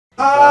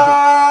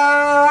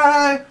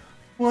I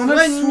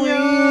wanna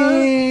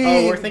swing.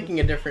 Oh, we're thinking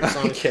a different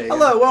song. Okay.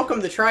 Hello,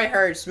 welcome to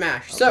Tryhard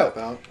Smash.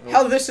 So,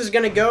 how this is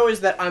gonna go is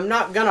that I'm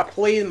not gonna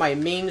play my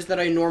mains that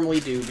I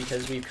normally do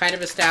because we've kind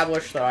of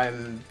established that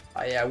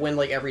I win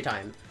like every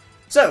time.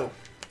 So,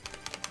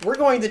 we're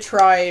going to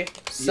try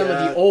some of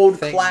the old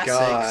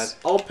classics.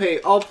 God.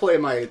 I'll play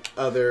my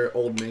other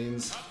old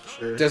mains.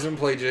 Sure. Doesn't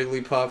play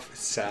Jigglypuff.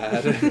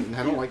 Sad.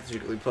 I don't like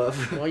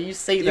Jigglypuff. Well, you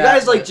say that. You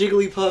guys like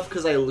Jigglypuff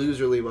because I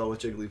lose really well with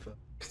Jigglypuff.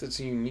 Because it's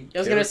a unique I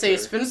was gonna say,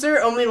 Spencer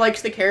only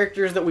likes the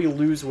characters that we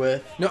lose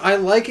with. No, I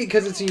like it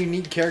because it's a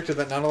unique character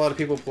that not a lot of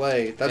people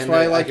play. That's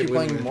why I like you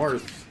playing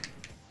Marth.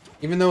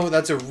 Even though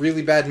that's a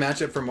really bad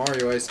matchup for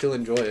Mario, I still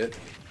enjoy it.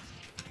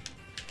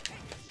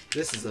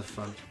 This is a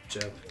fun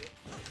matchup.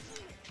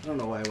 I don't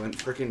know why I went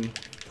frickin'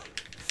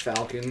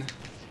 Falcon.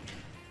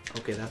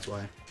 Okay, that's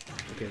why.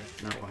 Okay,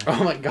 that's not why.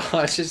 Oh my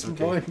gosh, it's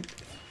point.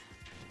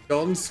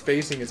 Dalton's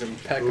spacing is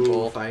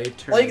impeccable.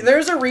 Ooh, like,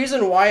 there's a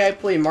reason why I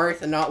play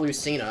Marth and not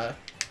Lucina.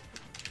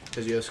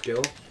 Because you have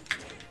skill?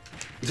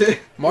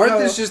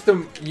 Marth is just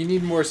the... You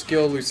need more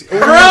skill, Lucy.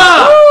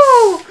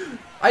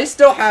 I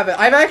still have it.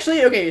 I've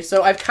actually... Okay,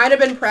 so I've kind of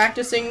been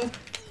practicing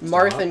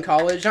Marth in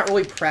college. Not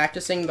really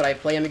practicing, but I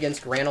play him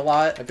against Gran a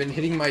lot. I've been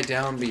hitting my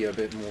down B a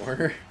bit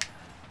more.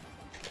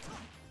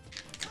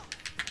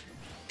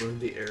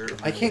 The air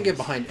I can't get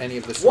behind any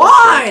of the sword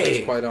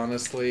characters, quite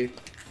honestly.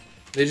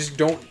 They just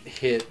don't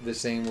hit the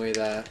same way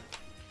that,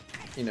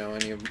 you know,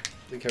 any of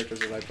the characters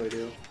that I play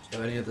do.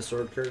 So any of the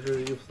sword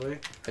characters you play?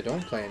 I don't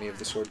play any of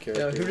the sword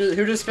characters. Yeah,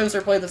 who does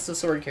Spencer play that's the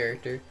sword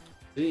character?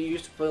 Did you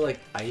used to play like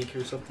Ike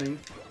or something?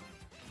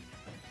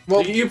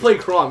 Well, you played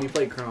Chrom. You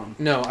played Chrom.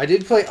 No, I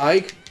did play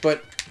Ike,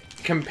 but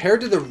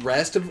compared to the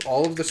rest of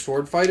all of the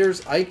sword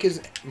fighters, Ike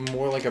is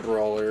more like a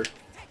brawler,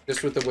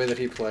 just with the way that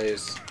he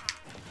plays.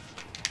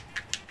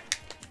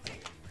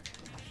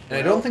 And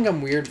I don't think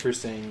I'm weird for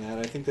saying that.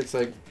 I think that's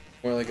like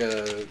more like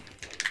a...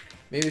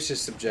 Maybe it's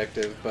just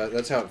subjective, but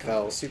that's how it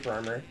felt. Super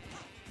armor.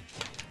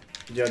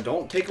 Yeah,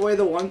 don't take away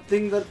the one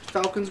thing that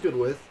Falcon's good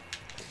with.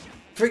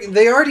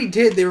 They already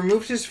did. They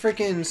removed his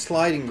freaking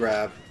sliding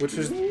grab, which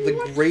was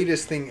the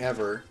greatest thing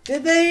ever.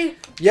 Did they?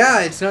 Yeah,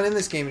 it's not in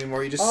this game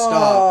anymore. You just stop.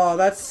 Oh,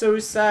 that's so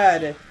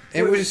sad.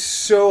 It was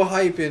so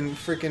hype in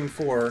freaking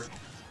 4.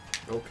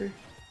 Okay.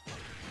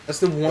 That's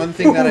the one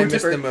thing that I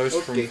missed the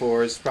most from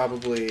 4 is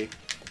probably...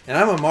 And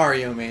I'm a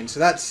Mario main, so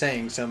that's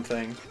saying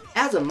something.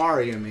 As a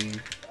Mario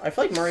main. I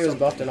feel like Mario's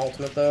buffed in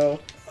Ultimate, though.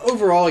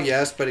 Overall,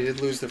 yes, but he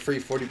did lose the free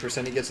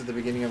 40% he gets at the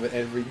beginning of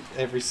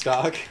every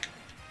stock.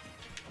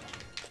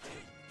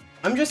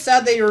 I'm just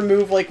sad they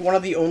remove, like, one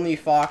of the only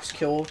Fox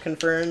kill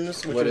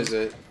confirms. What is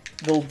it?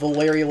 The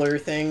Larry Lure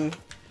thing.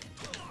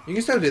 You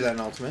can still do that in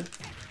Ultimate.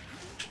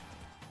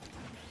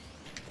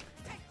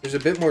 There's a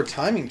bit more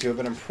timing to it,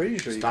 but I'm pretty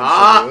sure you can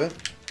still do it.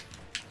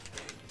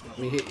 Let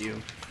me hit you.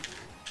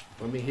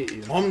 Let me hit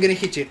you. Oh, I'm gonna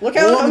hit you. Look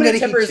how many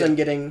tippers I'm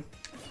getting.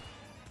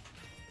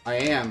 I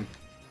am.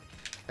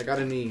 I got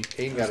a knee.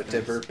 Aiden got a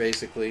tipper,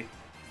 basically.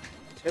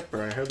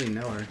 Tipper? I hardly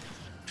know her.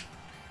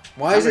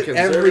 Why is it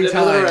every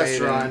time?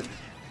 Restaurant.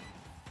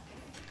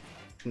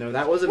 No,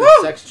 that wasn't a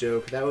sex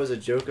joke. That was a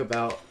joke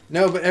about...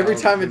 No, but every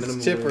time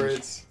it's tipper,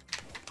 it's...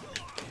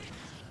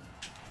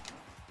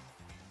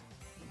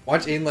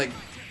 Watch Aiden, like...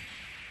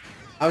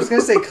 I was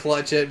gonna say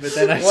clutch it, but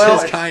then I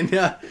just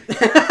kinda...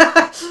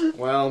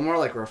 Well, more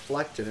like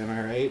reflected, am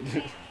I right?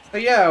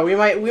 But yeah, we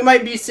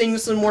might be seeing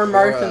some more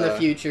Marth in the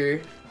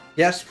future.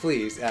 Yes,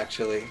 please,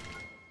 actually.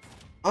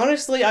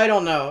 Honestly, I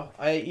don't know.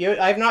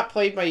 I've not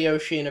played my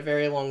Yoshi in a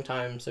very long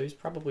time, so he's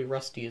probably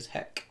rusty as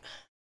heck.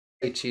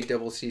 HE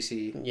double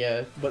CC.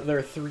 Yeah, but there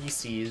are 3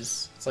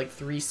 C's. It's like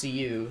 3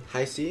 CU.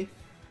 High C?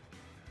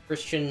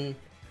 Christian...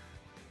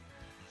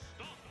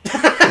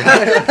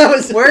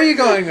 Where are you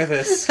going with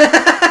this?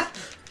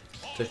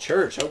 To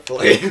church,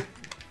 hopefully.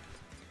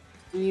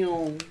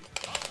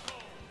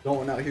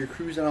 Going out here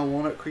cruising on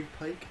Walnut Creek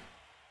Pike.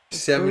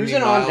 70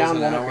 cruising miles on down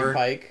an Walnut hour.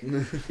 Creek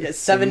Pike. Yeah,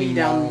 70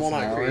 down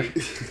Walnut Creek.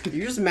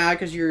 You're just mad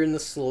because you're in the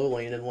slow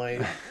lane and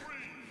like...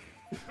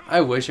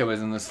 I wish I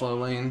was in the slow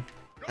lane.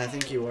 I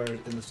think you are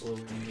in the slow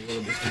lane a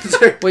little bit,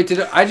 Spencer. Wait, did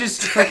I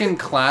just freaking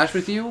clash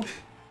with you?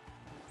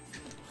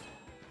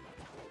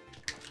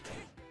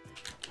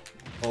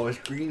 Oh, it's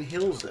Green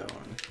Hill Zone.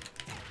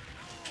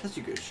 That's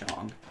a good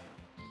song.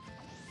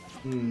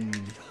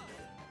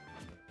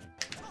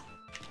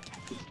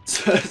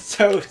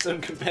 So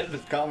some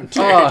competitive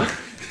commentary.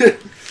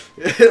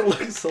 It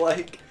looks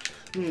like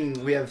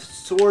we have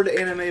Sword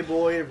Anime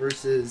Boy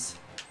versus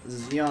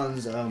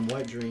Xeon's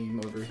Wet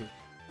Dream over here.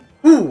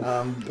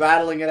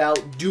 Battling it out,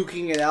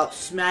 duking it out,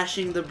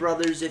 smashing the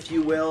brothers, if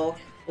you will.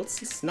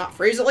 Let's not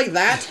phrase it like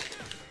that.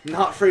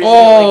 Not phrase it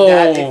like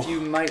that, if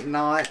you might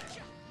not.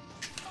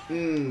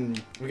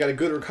 We got a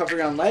good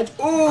recovery on ledge.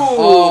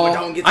 Oh,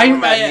 don't get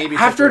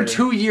after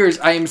 2 years,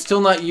 I am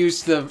still not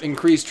used to the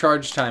increased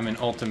charge time in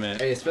Ultimate.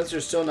 Hey,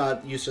 Spencer's still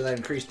not used to that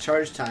increased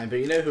charge time, but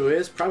you know who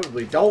is?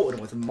 Probably Dalton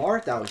with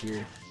Marth out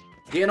here.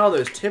 Getting all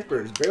those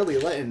tippers, barely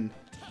letting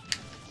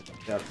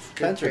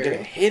Spencer get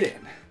it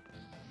hidden.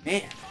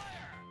 Man.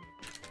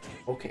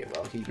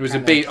 It was a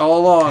bait all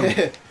along.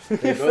 They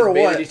both For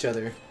baited what? each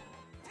other.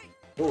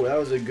 Oh, that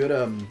was a good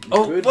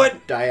Oh,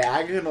 what?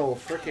 diagonal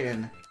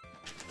freaking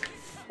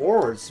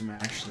forward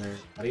smash there,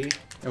 buddy.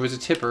 It was a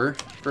tipper,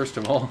 first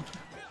of all.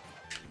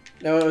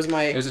 No, it was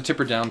It was a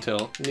tipper down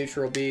tilt.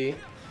 neutral B.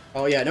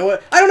 Oh yeah, no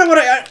what? I don't know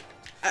what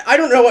I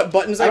don't know what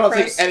buttons I don't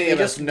press. think any They of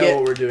us just know get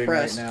what we're doing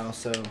pressed. right now,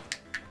 so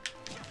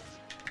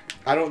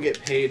I don't get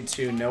paid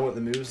to know what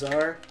the moves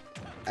are.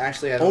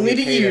 Actually, I don't Only get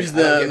to paid use I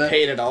don't them. get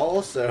paid at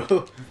all,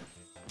 so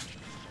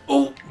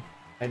Oh!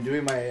 I'm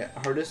doing my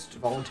hardest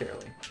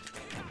voluntarily.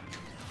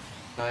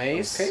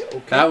 Nice. Okay.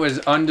 That was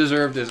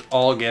undeserved as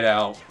all get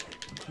out.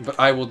 But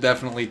I will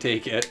definitely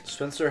take it.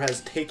 Spencer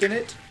has taken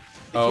it,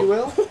 if Oh. you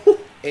will,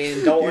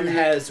 and Dalton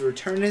has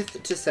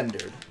returneth to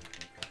sender.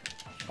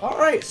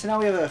 Alright, so now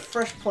we have a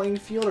fresh playing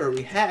field, or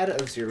we had,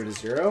 of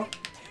 0-0.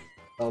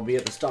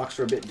 Albeit the stocks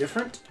are a bit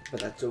different, but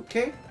that's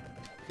okay.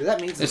 So that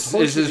means This it's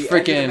close is to the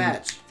end of the freaking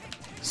match.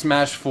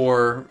 Smash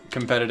 4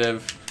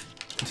 competitive.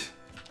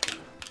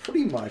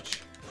 Pretty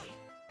much.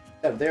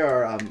 Yeah, there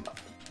are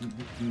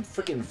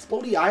freaking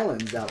floaty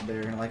islands out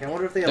there. Like, I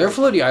wonder if they have. There are like,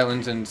 floaty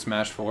islands in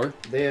Smash 4.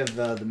 they have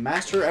the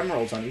Master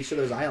Emeralds on each of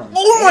those islands.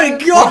 Oh my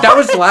Wait, god! that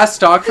was the last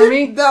stock for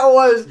me? That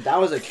was That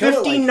was a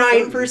kill.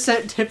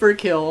 59% tipper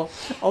kill.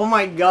 Oh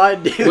my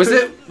god, dude. Was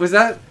it? Was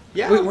that?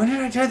 Yeah. Wait, when did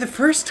I die the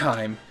first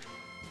time?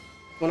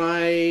 When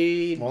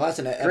I... Well, that's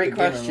an Great epic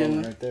gamer question.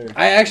 moment right there.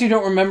 I actually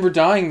don't remember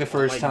dying the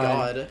first oh my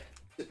time. god.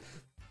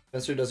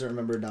 Spencer doesn't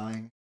remember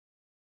dying.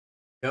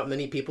 Not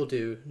many people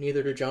do.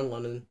 Neither do John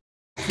Lennon.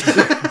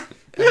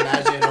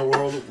 Imagine a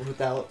world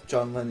without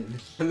John Lennon.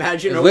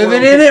 Imagine a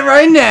Living world... in it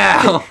right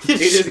now.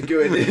 It is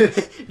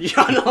good.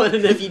 John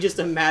Lennon, if you just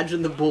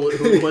imagine the bullet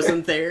who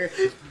wasn't there.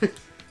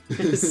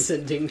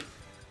 Sending.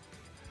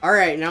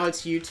 Alright, now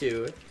it's you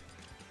two.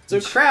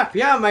 So crap,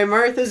 yeah, my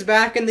Marth is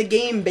back in the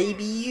game,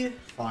 baby.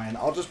 Fine,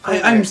 I'll just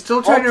play. I'm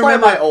still trying to play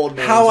remember my old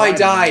names. How I know.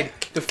 died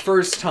the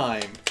first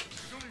time.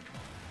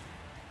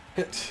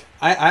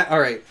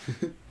 Alright.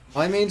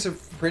 My mains are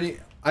pretty...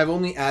 I've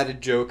only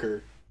added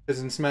Joker.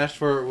 Because in Smash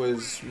 4 it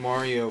was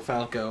Mario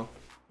Falco.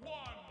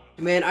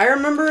 Man, I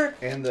remember...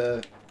 And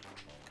the...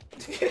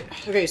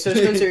 Okay, so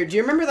Spencer, do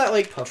you remember that,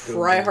 like, Puff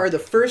Tryhard, the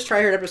first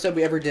Tryhard episode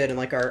we ever did in,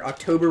 like, our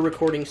October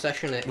recording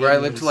session at Where I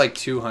Aiden's? lived to like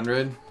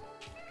 200.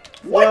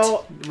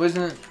 Well,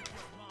 Wasn't it?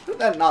 Did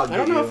that not I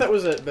don't get know you? if that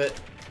was it, but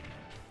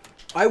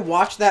I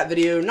watched that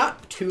video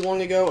not too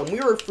long ago, and we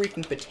were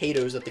freaking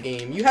potatoes at the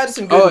game. You had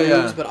some good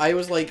moves, yeah. but I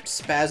was, like,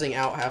 spazzing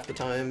out half the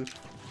time.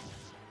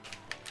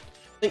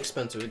 I think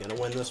Spencer's gonna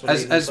win this one.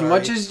 As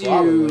much as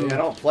Probably. you... I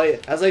don't play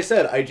it. As I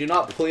said, I do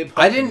not play Puff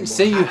I didn't anymore.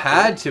 say you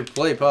had to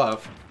play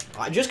Puff.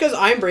 Just because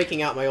I'm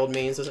breaking out my old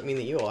mains doesn't mean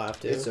that you all have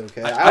to. It's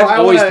okay. I've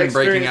always wanna been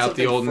breaking experience out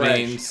the something old fresh.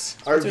 mains.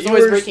 Our Spencer's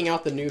always viewers, breaking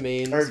out the new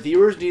mains. our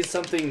viewers need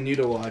something new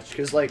to watch.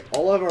 Because, like,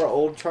 all of our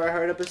old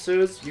Tryhard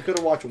episodes, you could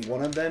have watched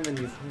one of them and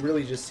you've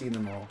really just seen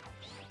them all.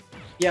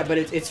 Yeah, but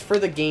it's for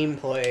the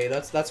gameplay.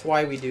 That's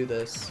why we do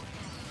this.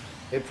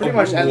 It pretty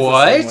much ends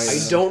What? the same way,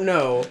 I though. don't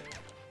know.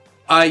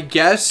 I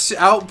guess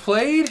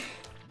outplayed?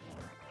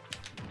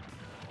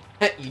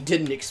 You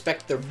didn't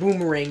expect the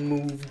boomerang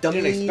move, I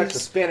dummies. didn't expect the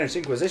Spanish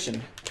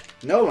Inquisition.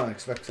 No one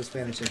expects the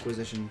Spanish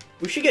Inquisition.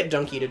 We should get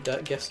Donkey to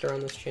guest star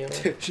on this channel.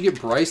 Should get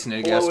Bryson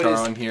to guest star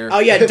on here. Oh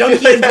yeah,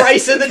 Donkey and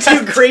Bryson, the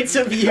two greats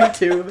of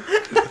YouTube.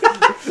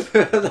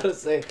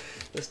 Let's say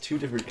that's two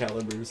different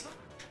calibers.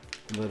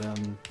 But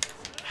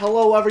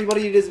hello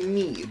everybody, it is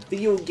me,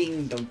 Video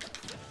Game Donkey.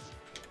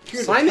 Here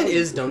to Simon tell you-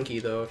 is Donkey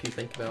though, if you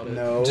think about it.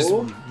 No, Just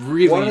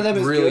really, one of them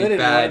is really good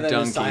bad and one of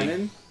them is donkey.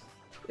 Simon.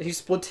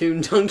 He's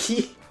Splatoon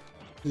Donkey.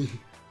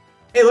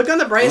 Hey, look on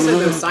the bright side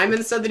though.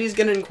 Simon said that he's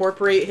gonna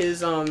incorporate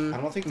his I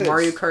don't think that's...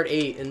 Mario Kart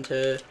 8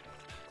 into.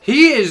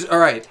 He is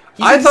alright.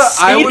 He's I thought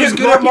I insane was at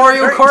good at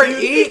Mario Kart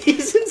 8,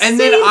 He's and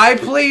then insane. I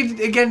played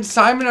against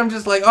Simon. I'm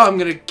just like, oh, I'm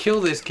gonna kill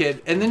this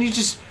kid, and then you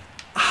just,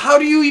 how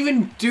do you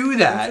even do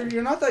that?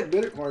 You're not that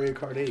good at Mario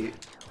Kart 8.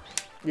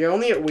 You're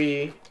only at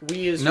Wii.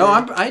 Wii is No,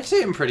 I'd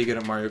say I'm pretty good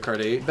at Mario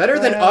Kart 8. better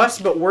than Well, us,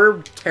 but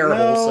we're terrible.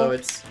 no. So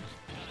it's.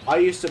 I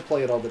used to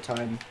play it all the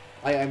time.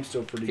 I am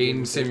still pretty good. Aiden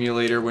with it.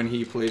 Simulator when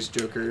he plays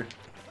Joker.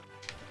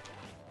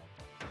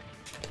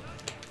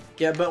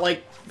 Yeah, but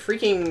like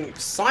freaking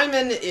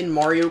Simon in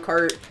Mario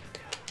Kart.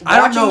 I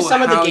don't Watching know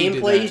some of the how you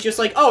did gameplay, that. he's just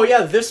like, oh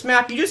yeah, this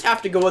map, you just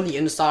have to go on the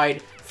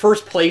inside,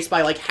 first place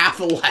by like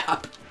half a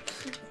lap.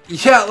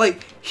 Yeah,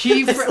 like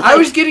he. It's I like-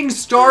 was getting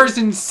stars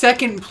in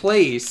second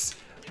place.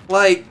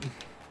 Like,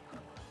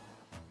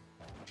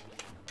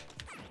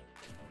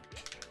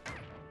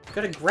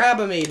 Gotta grab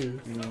him,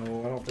 Aiden. No,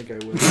 I don't think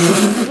I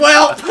would.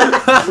 Well,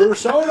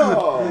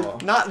 Persona!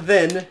 not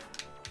then.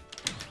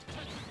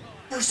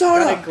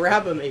 Persona! Gotta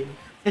grab him,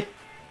 Aiden.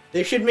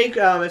 They should make,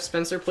 if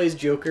Spencer plays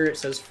Joker, it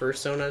says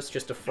Fursona, it's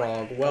just a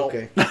frog. Well,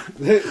 Okay.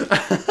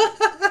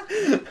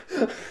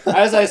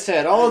 As I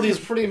said, all of these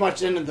pretty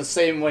much ended the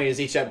same way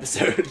as each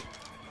episode.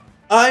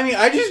 I mean,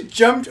 I just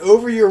jumped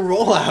over your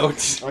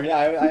rollout. Oh yeah,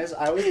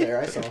 I was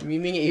there, I saw.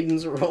 memeing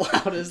Aiden's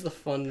rollout is the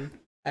fun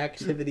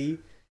activity.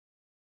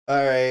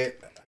 Alright,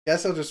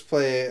 guess I'll just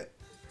play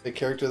The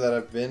character that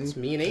I've been. It's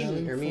me and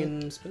Aiden, or me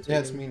and Spencer. Yeah,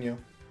 it's me and you.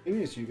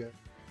 Maybe it's you guys.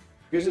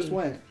 You guys just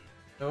went.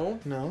 No.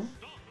 No.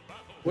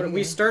 When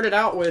we started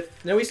out with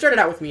we started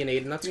out with me and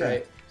Aiden. That's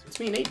right. So it's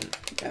me and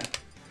Aiden.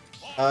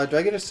 Yeah. Do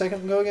I get a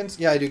second go against?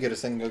 Yeah, I do get a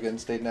second go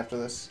against Aiden after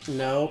this.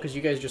 No, because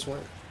you guys just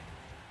went.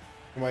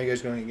 Why are you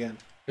guys going again?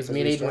 Because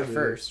me and Aiden went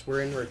first.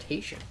 We're in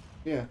rotation.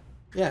 Yeah.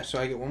 Yeah, so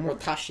I get one more.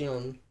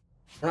 Rotation.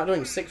 We're not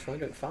doing 6, we're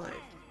only doing 5.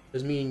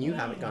 Because me and you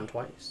haven't gone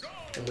twice.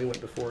 And we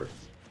went before.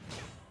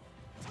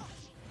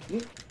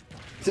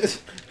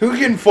 Who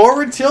can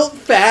forward tilt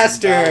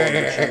faster?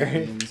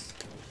 Okay,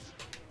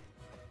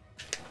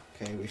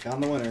 we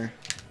found the winner.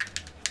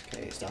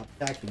 Okay, stop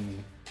attacking me.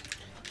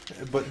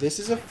 But this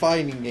is a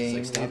fighting game.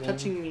 Like, stop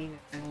touching me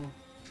now.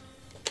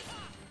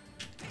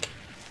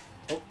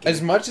 Okay.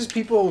 As much as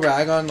people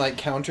rag on like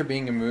counter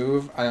being a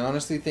move, I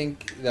honestly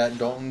think that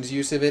Dalton's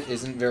use of it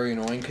isn't very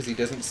annoying because he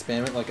doesn't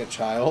spam it like a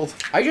child.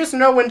 I just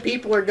know when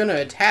people are gonna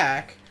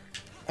attack.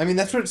 I mean,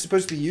 that's what it's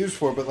supposed to be used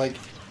for, but like,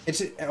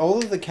 it's all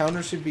of the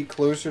counters should be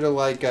closer to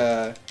like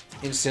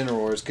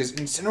Incineroar's, because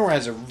Incineroar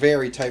has a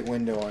very tight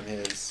window on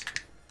his.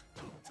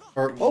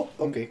 Or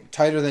okay,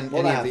 tighter than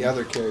any of the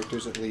other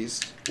characters at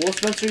least. Well,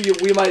 Spencer,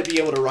 we might be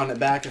able to run it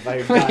back if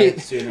I die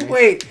sooner.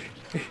 Wait,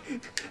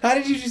 how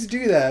did you just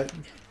do that?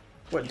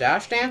 What,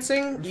 dash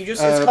dancing? You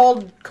just it's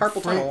called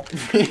carpal tunnel.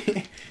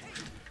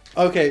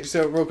 Okay,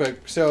 so real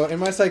quick. So in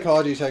my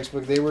psychology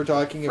textbook, they were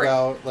talking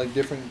about like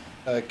different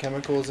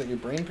chemicals that your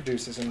brain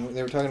produces, and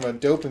they were talking about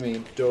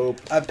dopamine.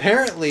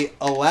 Apparently,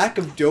 a lack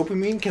of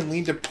dopamine can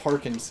lead to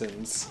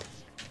Parkinson's.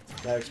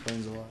 That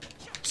explains a lot.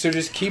 So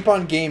just keep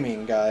on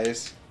gaming,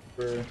 guys.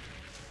 For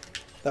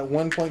that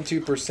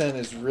 1.2%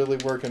 is really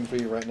working for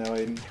you right now,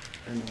 Aiden.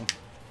 I know.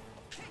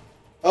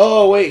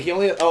 Oh wait, he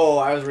only. Oh,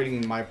 I was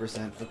reading my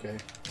percent. Okay.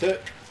 I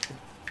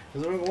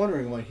was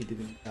wondering why he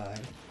didn't die.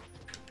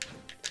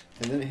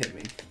 And then it hit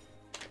me.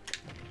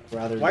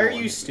 Why are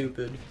you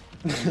stupid?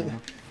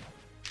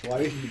 Why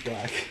are you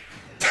black?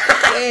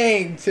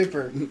 Dang,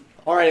 Tipper.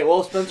 Alright,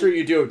 well, Spencer,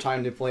 you do have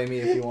time to play me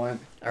if you want.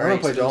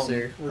 Alright, play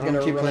Spencer. We're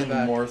gonna keep run playing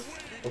back. Marth.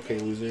 Okay,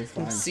 loser.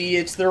 Fine. See,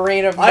 it's the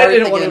reign of I Marth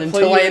didn't want again to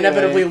play until I you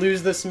inevitably anyway.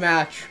 lose this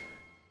match.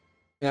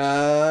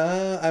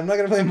 I'm not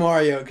gonna play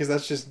Mario because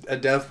that's just a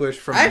death wish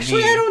from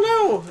Actually, me. I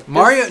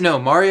don't know.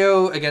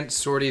 Mario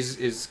against Swordies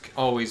is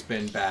always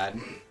been bad.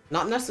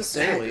 Not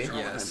necessarily.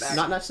 Yes.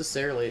 Not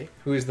necessarily.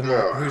 Who's the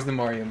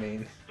Mario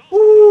main?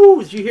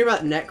 Ooh, did you hear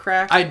about net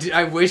crack?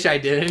 I wish I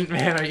didn't,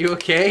 man. Are you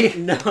okay?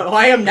 No,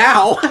 I am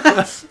now.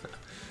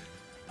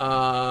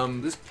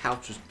 This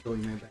couch is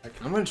killing my back.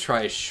 I'm gonna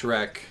try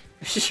Shrek.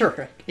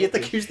 Sure. You have to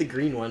choose the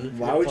green one.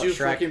 Why would you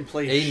Shrek? fucking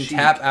play Aiden, Sheik?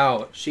 tap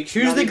out. Sheik's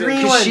Choose not the even-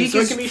 green 'cause one Sheik so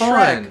it is can be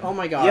fun. Shrek. Oh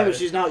my god. Yeah, but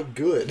she's not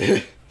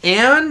good.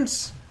 And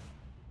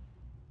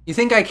you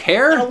think I I'm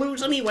care? gonna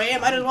lose anyway. I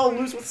might as well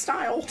lose with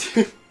style.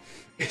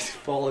 It's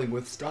falling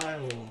with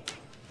style.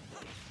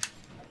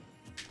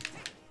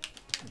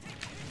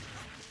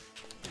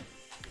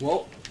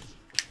 Well,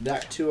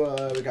 back to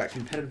we got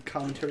competitive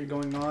commentary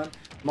going on.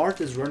 Marth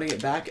is running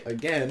it back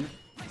again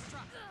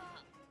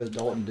because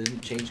Dalton didn't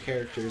change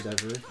characters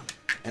ever.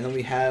 And then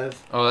we have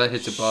Oh, that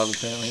hits above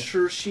apparently.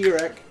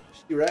 Shirek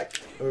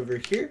over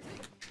here,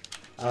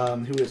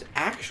 who is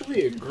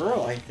actually a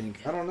girl, I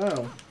think. I don't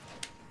know.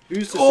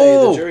 Who's to say?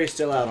 The jury's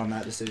still out on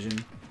that decision.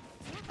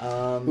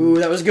 Ooh,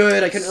 that was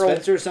good. I couldn't roll.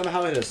 Spencer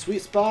somehow hit a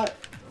sweet spot,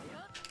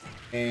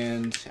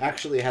 and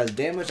actually has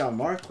damage on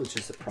Marth, which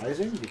is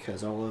surprising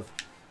because all of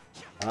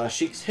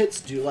Sheik's hits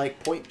do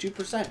like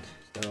 0.2%.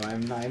 So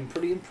I'm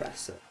pretty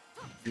impressed that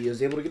he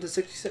was able to get to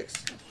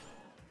 66.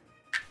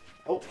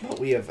 Oh, but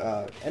we have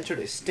entered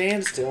a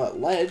standstill at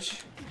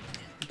ledge.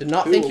 Did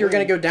not think you were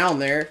gonna go down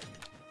there.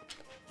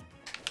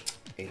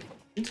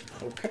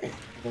 Okay.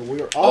 Well,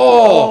 we are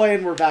off.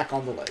 And we're back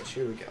on the ledge.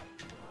 Here we go.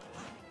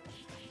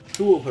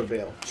 Who will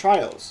prevail?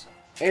 Trials,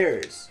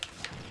 Airs,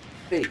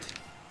 Fate,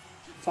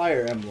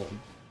 Fire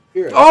Emblem,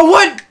 Hero. Oh,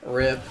 what?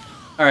 Rip.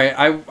 All right,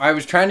 I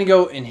was trying to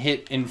go and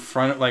hit in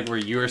front of like where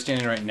you are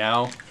standing right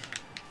now.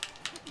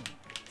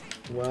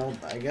 Well,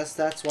 I guess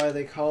that's why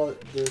they call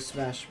it the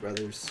Smash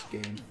Brothers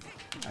game.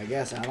 I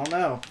guess, I don't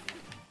know.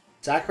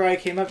 Sakurai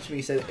came up to me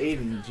and said,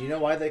 Aiden, do you know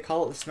why they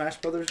call it the Smash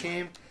Brothers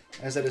game?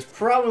 And I said, it's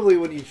probably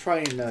when you try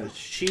and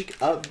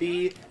Sheik up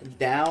B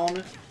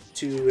down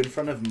to in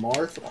front of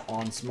Marth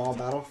on small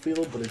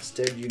battlefield, but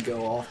instead you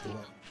go off the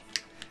ledge.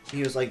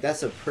 He was like,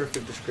 that's a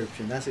perfect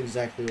description. That's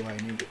exactly why I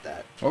named it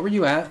that. What were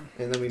you at?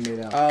 And then we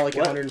made out. Like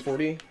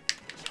 140.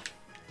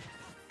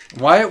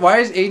 Why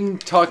is Aiden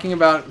talking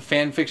about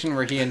fan fiction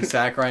where he and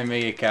Sakurai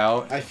make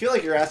out? I feel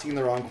like you're asking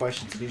the wrong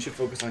questions, and you should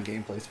focus on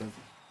gameplay, Spencer.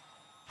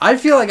 I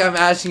feel like I'm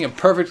asking a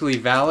perfectly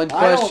valid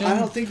question. I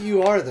don't think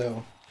you are,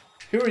 though.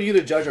 Who are you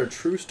to judge our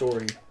true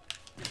story?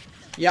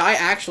 Yeah, I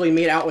actually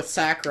made out with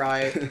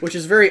Sakurai, which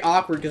is very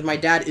awkward because my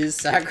dad is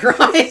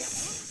Sakurai.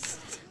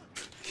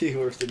 He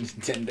works at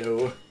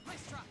Nintendo.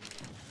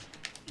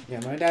 Yeah,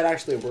 my dad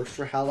actually works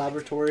for HAL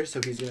Laboratories, so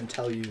he's going to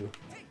tell you,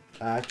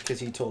 because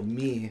he told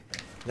me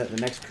that the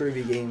next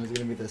Kirby game is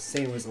going to be the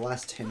same as the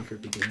last 10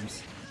 Kirby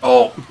games.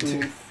 Oh!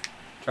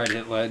 Tried to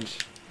hit ledge.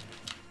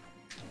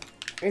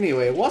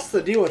 Anyway, what's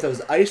the deal with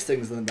those ice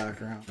things in the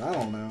background? I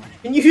don't know.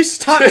 Can you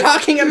stop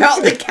talking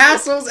about the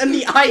castles and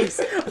the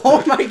ice?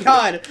 Oh my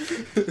god.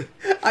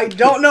 I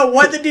don't know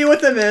what the deal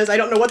with them is. I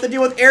don't know what the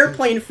deal with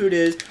airplane food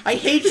is. I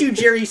hate you,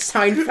 Jerry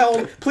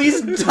Seinfeld.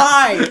 Please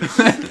die.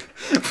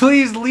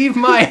 Please leave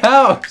my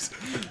house.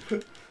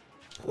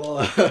 Well,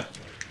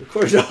 of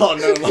course y'all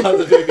know a lot of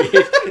the baby.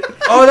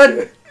 Oh,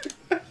 that...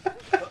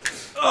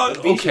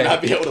 Bee should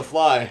not be able to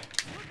fly.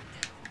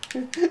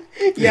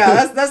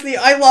 Yeah, that's the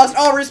I lost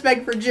all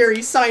respect for Jerry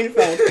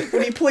Seinfeld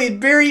when he played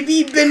Barry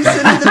B. Benson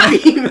in the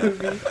Bee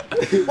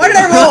movie. Why did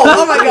I roll?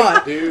 Oh my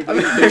god.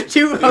 I'm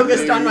too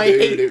focused on my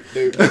hate.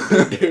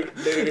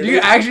 You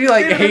actually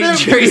like hate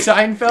Jerry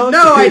Seinfeld?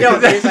 No, I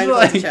don't. Jerry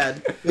Seinfeld's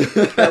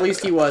Chad. At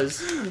least he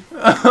was.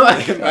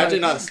 Oh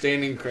imagine not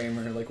standing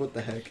Kramer. Like, what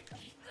the heck?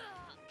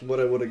 What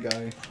a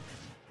guy.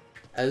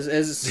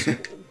 As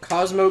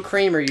Cosmo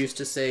Kramer used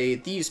to say,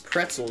 these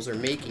pretzels are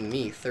making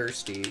me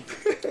thirsty.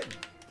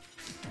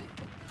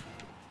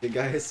 The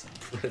guy's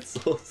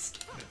pretzels.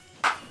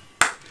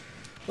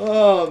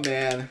 Oh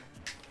man.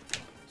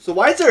 So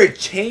why is there a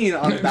chain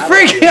on the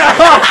battlefield?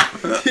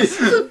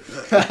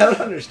 I don't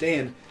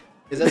understand.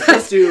 Is that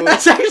supposed to?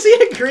 That's actually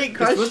a great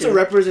question. It's supposed to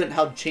represent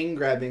how chain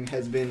grabbing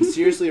has been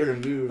seriously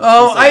removed.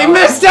 Oh, I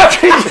messed up.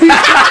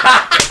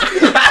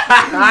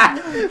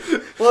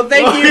 Well,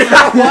 thank you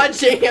for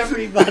watching,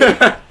 everybody.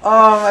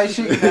 Oh, my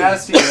shit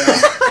nasty.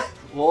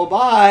 Well,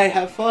 bye.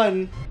 Have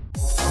fun.